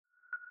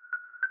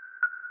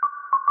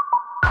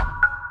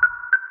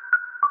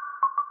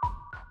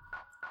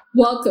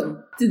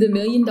Welcome to the $1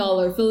 Million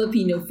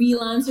Filipino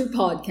Freelancer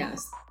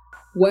Podcast,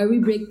 where we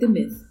break the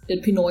myth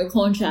that Pinoy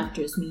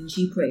contractors mean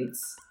cheap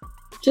rates.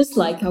 Just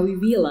like how we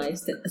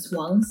realized that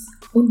aswangs,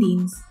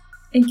 undins,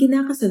 and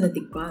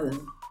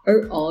kinakasanatipalang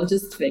are all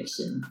just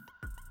fiction.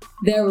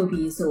 There will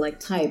be a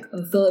select type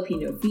of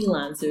Filipino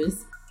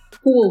freelancers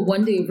who will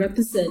one day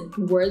represent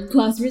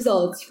world-class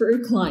results for our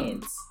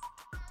clients.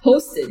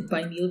 Hosted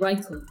by Neil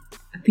Reichel,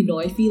 a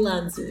Pinoy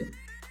freelancer,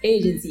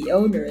 agency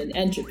owner, and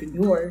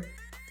entrepreneur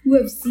who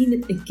have seen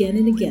it again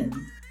and again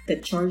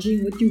that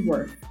charging what you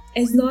worth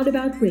is not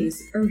about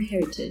race or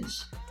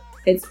heritage.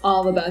 It's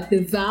all about the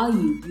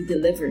value you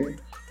deliver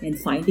and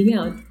finding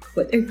out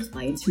what our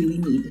clients really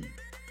need.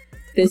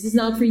 This is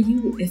not for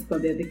you if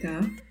pabebe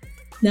ka,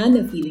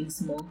 nana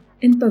feelings mo,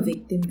 and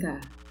pa-victim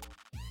ka.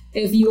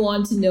 If you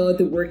want to know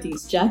the working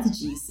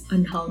strategies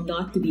on how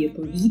not to be a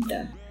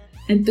purita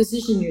and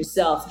position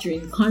yourself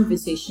during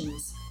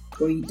conversations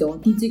where you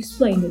don't need to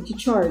explain what you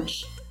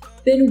charge,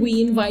 then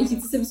we invite you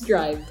to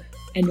subscribe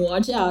and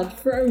watch out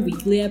for our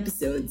weekly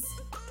episodes.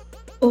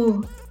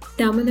 Oh,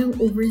 tama ng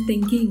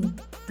overthinking.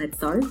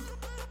 Let's start?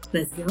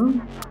 Let's go.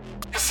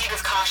 Proceed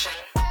with caution.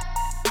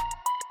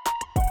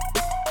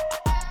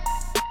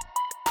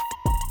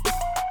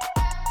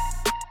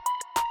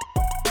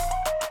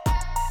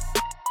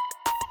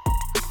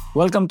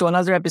 Welcome to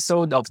another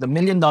episode of the $1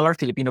 Million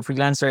Filipino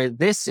Freelancer.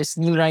 This is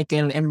Neil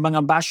Reichel, and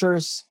mga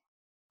bashers,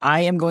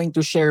 I am going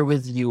to share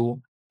with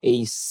you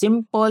a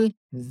simple,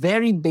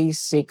 very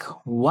basic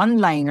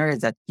one-liner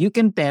that you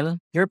can tell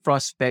your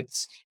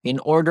prospects in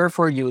order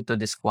for you to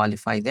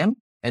disqualify them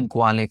and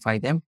qualify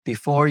them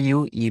before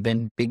you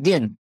even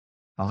begin.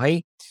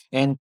 Okay?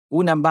 And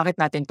una, bakit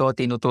natin to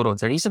tinuturo?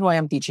 The reason why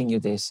I'm teaching you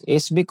this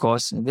is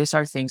because these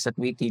are things that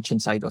we teach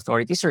inside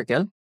Authority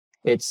Circle.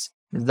 It's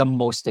the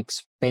most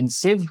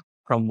expensive,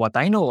 from what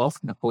I know of,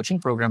 na coaching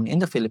program in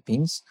the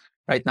Philippines.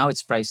 Right now,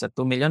 it's priced at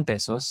 2 million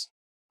pesos.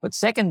 But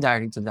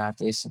secondary to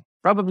that is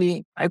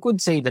probably, I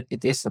could say that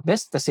it is the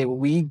best kasi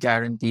we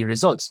guarantee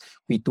results.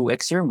 We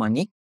 2x your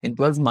money in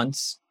 12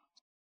 months,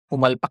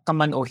 pumalpak ka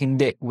man o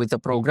hindi with the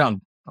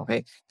program.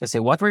 Okay? Kasi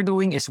what we're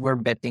doing is we're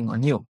betting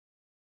on you.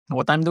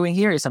 What I'm doing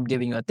here is I'm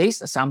giving you a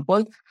taste, a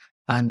sample,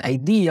 an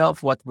idea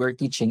of what we're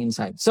teaching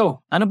inside.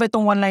 So, ano ba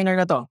itong one-liner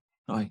na to?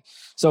 Okay.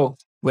 So,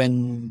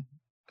 when,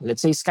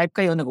 let's say, Skype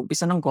kayo,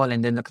 nag-umpisa ng call,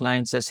 and then the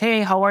client says,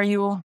 "Hey, how are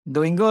you?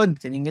 Doing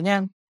good."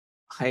 Ganyan.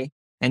 Okay?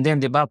 And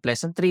then, di ba,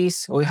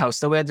 pleasantries, oh, how's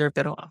the weather?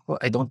 Pero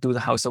I don't do the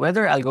how's the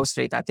weather. I'll go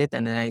straight at it.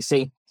 And then I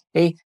say,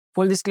 hey,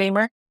 full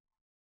disclaimer.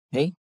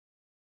 Hey,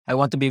 I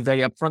want to be very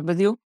upfront with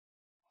you.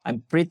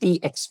 I'm pretty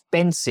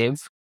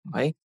expensive,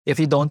 okay, if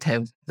you don't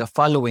have the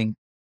following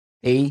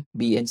A,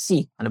 B, and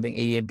C. Ano ba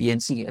yung A, B, and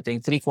C? Ito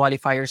yung 3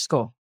 qualifiers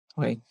ko.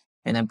 Okay?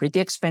 And I'm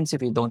pretty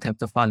expensive if you don't have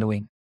the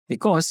following.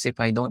 Because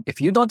if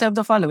you don't have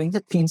the following,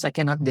 that means I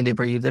cannot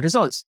deliver you the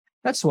results.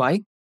 That's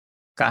why,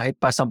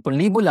 kahit pa 10,000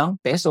 lang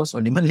pesos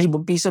o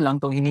 5,000 piso lang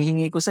itong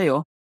hinihingi ko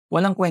sa'yo,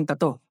 walang kwenta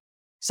to.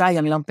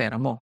 Sayang lang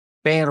pera mo.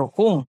 Pero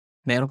kung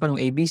meron ka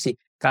ng ABC,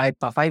 kahit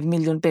pa 5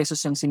 million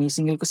pesos yung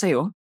sinisingil ko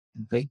sa'yo,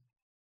 okay,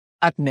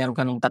 at meron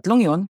ka ng 3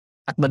 yon,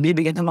 at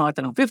mabibigyan ng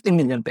mga ng 15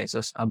 million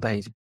pesos, abay,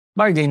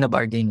 bargain na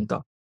bargain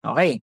ito.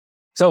 Okay.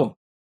 So,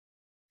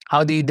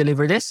 how do you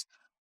deliver this?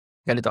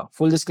 Ganito,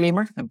 full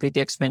disclaimer, I'm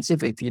pretty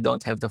expensive if you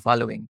don't have the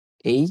following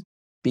A,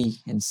 B,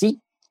 and C.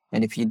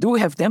 And if you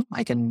do have them,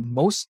 I can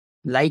most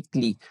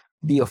likely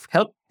be of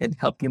help and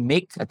help you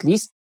make at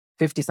least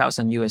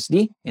 50,000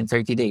 USD in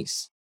 30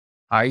 days.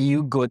 Are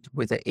you good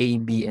with the A,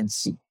 B, and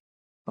C?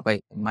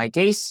 Okay, in my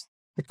case,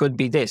 it could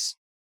be this.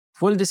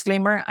 Full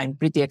disclaimer, I'm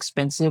pretty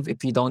expensive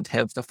if you don't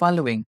have the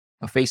following: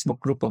 a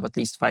Facebook group of at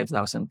least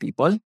 5,000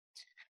 people,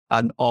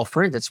 an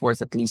offer that's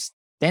worth at least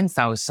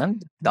 $10,000,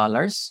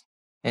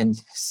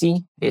 and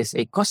C is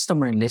a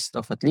customer list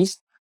of at least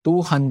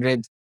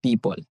 200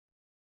 people.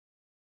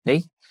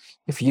 Okay?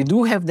 If you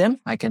do have them,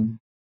 I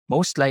can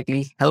most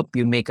likely help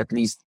you make at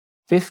least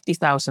 $50,000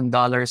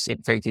 in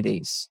 30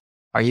 days.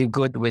 Are you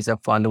good with the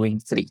following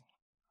 3?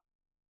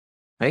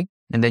 Okay?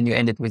 And then you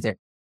end it with it.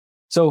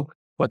 So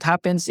what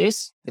happens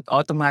is it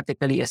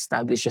automatically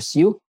establishes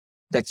you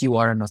that you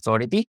are an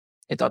authority.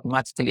 It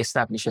automatically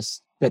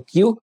establishes that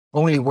you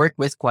only work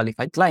with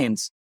qualified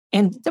clients.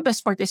 And the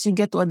best part is you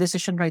get to a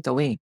decision right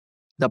away.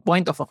 The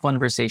point of a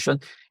conversation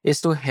is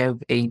to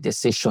have a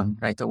decision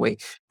right away,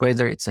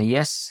 whether it's a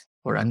yes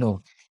or a no.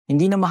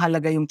 Hindi na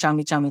mahalaga yung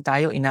chami-chami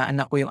tayo,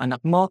 inaanak ko yung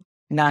anak mo,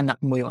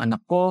 inaanak mo yung anak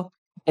ko,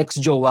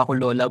 ex-jowa ko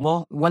lola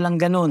mo, walang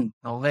ganun,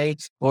 okay?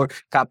 Or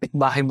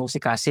kapitbahay mo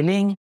si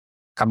Kasiling,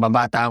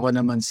 kababata ko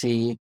naman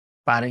si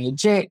parang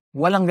Che,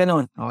 walang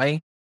ganun, okay?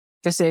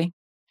 Kasi,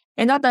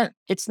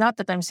 it's not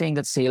that I'm saying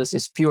that sales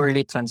is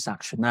purely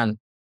transactional.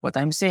 What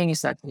I'm saying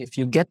is that if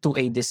you get to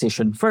a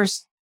decision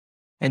first,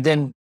 and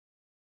then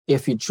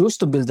if you choose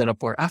to build the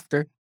rapport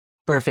after,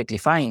 perfectly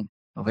fine,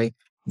 okay?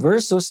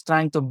 Versus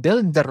trying to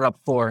build the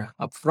rapport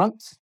up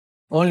front,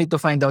 only to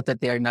find out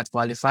that they are not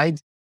qualified,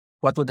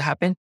 what would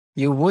happen?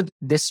 You would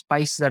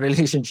despise the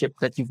relationship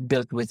that you've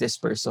built with this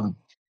person.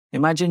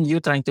 Imagine you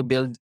trying to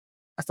build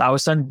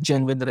 1,000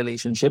 genuine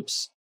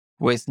relationships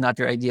with not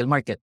your ideal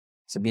market.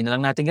 Sabihin na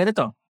lang natin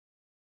ganito.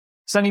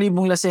 1,000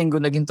 lasenggo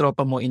naging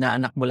tropa mo,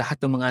 inaanak mo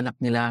lahat ng mga anak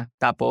nila,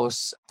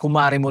 tapos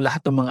kumare mo lahat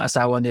ng mga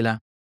asawa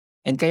nila.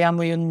 And kaya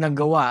mo yun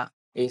nagawa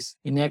is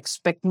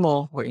ina-expect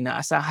mo or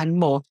inaasahan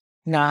mo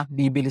na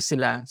bibili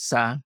sila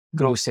sa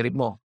grocery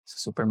mo,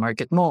 sa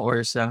supermarket mo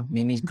or sa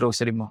mini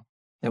grocery mo.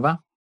 Diba?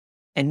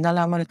 And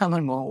nalaman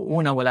mo,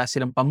 una, wala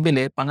silang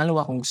pambili.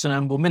 Pangalawa, kung gusto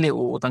nang bumili,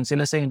 uutang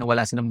sila sa'yo na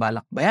wala silang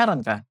balak.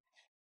 Bayaran ka.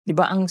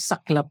 Diba? Ang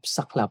saklap.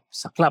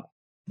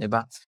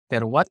 Diba?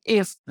 Pero what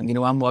if, ang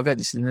ginawa mo agad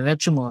is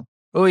niretso mo,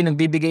 uy,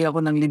 nagbibigay ako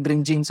ng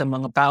libreng jeans sa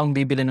mga taong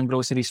bibili ng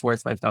groceries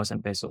worth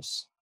 5,000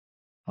 pesos.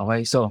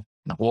 Okay, so,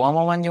 nakuha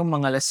mo man yung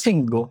mga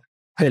lasenggo,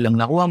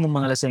 nakuha mo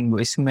mga lasenggo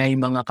is may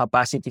mga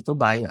capacity to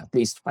buy at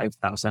least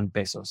 5,000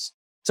 pesos.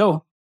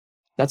 So,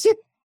 that's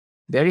it.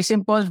 Very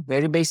simple,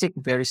 very basic,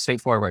 very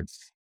straightforward.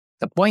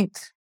 The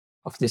point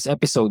of these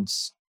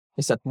episodes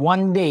is that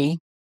one day,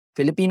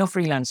 Filipino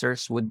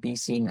freelancers would be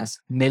seen as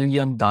 $1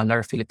 million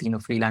Filipino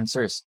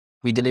freelancers.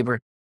 We deliver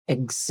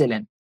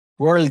excellent,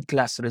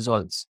 world-class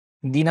results.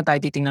 Hindi na tayo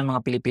titingnan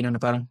mga Pilipino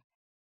na parang,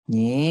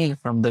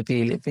 from the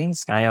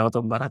Philippines, kaya ko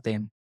itong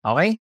baratin.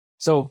 Okay?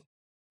 So,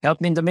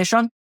 help me in the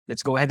mission.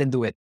 Let's go ahead and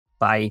do it.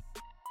 Bye.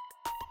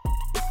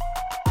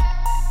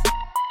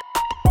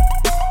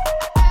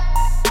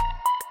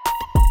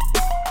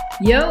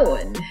 Yo!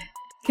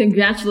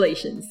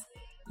 Congratulations!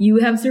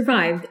 You have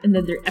survived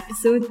another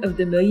episode of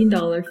the $1 Million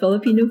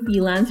Filipino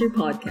Freelancer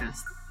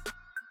Podcast.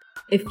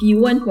 If you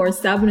want more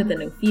Sabi na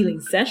Tanong Feeling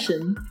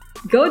session,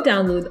 go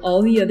download all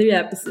the other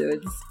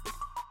episodes.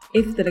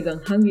 If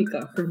talagang hungry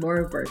ka for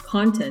more of our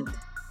content,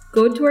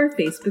 go to our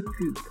Facebook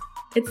group.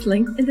 It's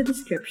linked in the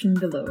description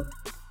below.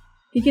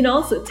 You can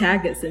also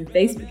tag us on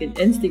Facebook and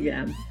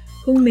Instagram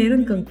kung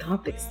meron kang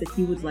topics that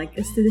you would like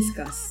us to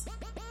discuss.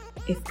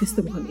 If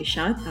gusto mo kang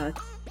i-shoutout,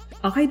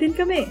 okay din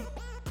kami.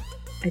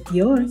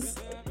 Adios!